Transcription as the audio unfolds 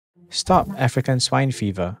Stop African swine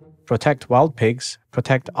fever. Protect wild pigs.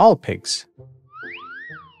 Protect all pigs.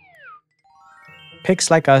 Pigs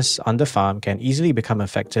like us on the farm can easily become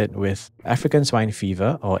affected with African swine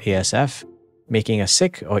fever or ASF, making us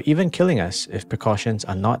sick or even killing us if precautions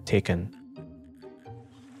are not taken.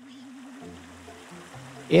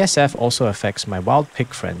 ASF also affects my wild pig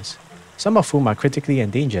friends, some of whom are critically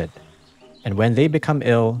endangered. And when they become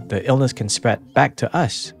ill, the illness can spread back to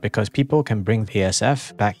us because people can bring the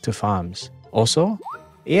ASF back to farms. Also,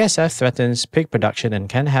 ASF threatens pig production and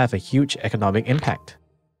can have a huge economic impact.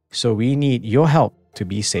 So we need your help to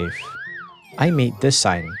be safe. I made this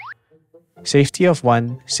sign. Safety of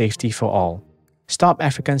one, safety for all. Stop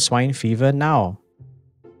African swine fever now.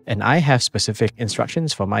 And I have specific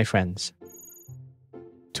instructions for my friends.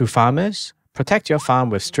 To farmers, protect your farm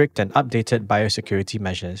with strict and updated biosecurity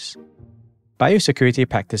measures. Biosecurity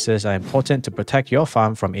practices are important to protect your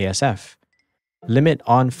farm from ASF. Limit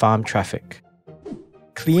on-farm traffic.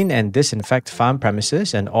 Clean and disinfect farm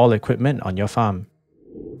premises and all equipment on your farm.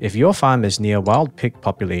 If your farm is near wild pig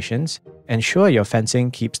populations, ensure your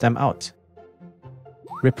fencing keeps them out.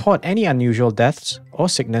 Report any unusual deaths or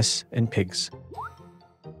sickness in pigs.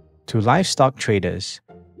 To livestock traders,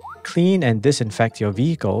 clean and disinfect your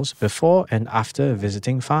vehicles before and after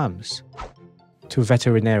visiting farms. To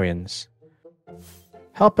veterinarians,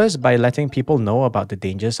 help us by letting people know about the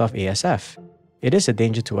dangers of ASF. It is a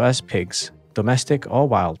danger to us pigs, domestic or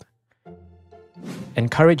wild.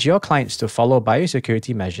 Encourage your clients to follow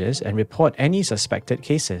biosecurity measures and report any suspected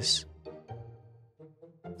cases.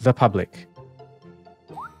 The public,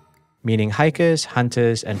 meaning hikers,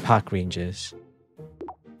 hunters, and park rangers.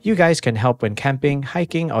 You guys can help when camping,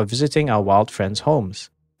 hiking, or visiting our wild friends' homes.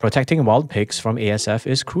 Protecting wild pigs from ASF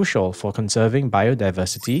is crucial for conserving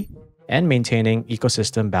biodiversity and maintaining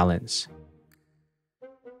ecosystem balance.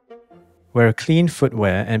 Wear clean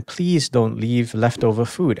footwear and please don't leave leftover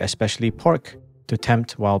food, especially pork, to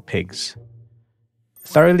tempt wild pigs.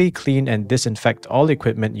 Thoroughly clean and disinfect all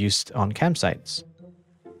equipment used on campsites.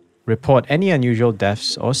 Report any unusual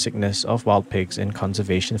deaths or sickness of wild pigs in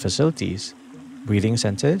conservation facilities, breeding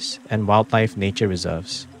centers, and wildlife nature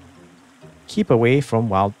reserves. Keep away from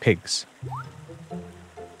wild pigs.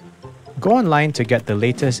 Go online to get the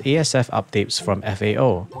latest ASF updates from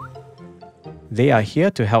FAO. They are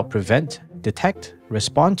here to help prevent, detect,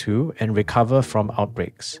 respond to, and recover from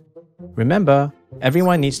outbreaks. Remember,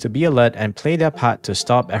 everyone needs to be alert and play their part to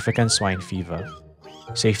stop African swine fever.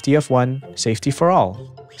 Safety of one, safety for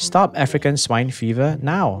all. Stop African swine fever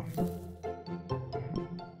now.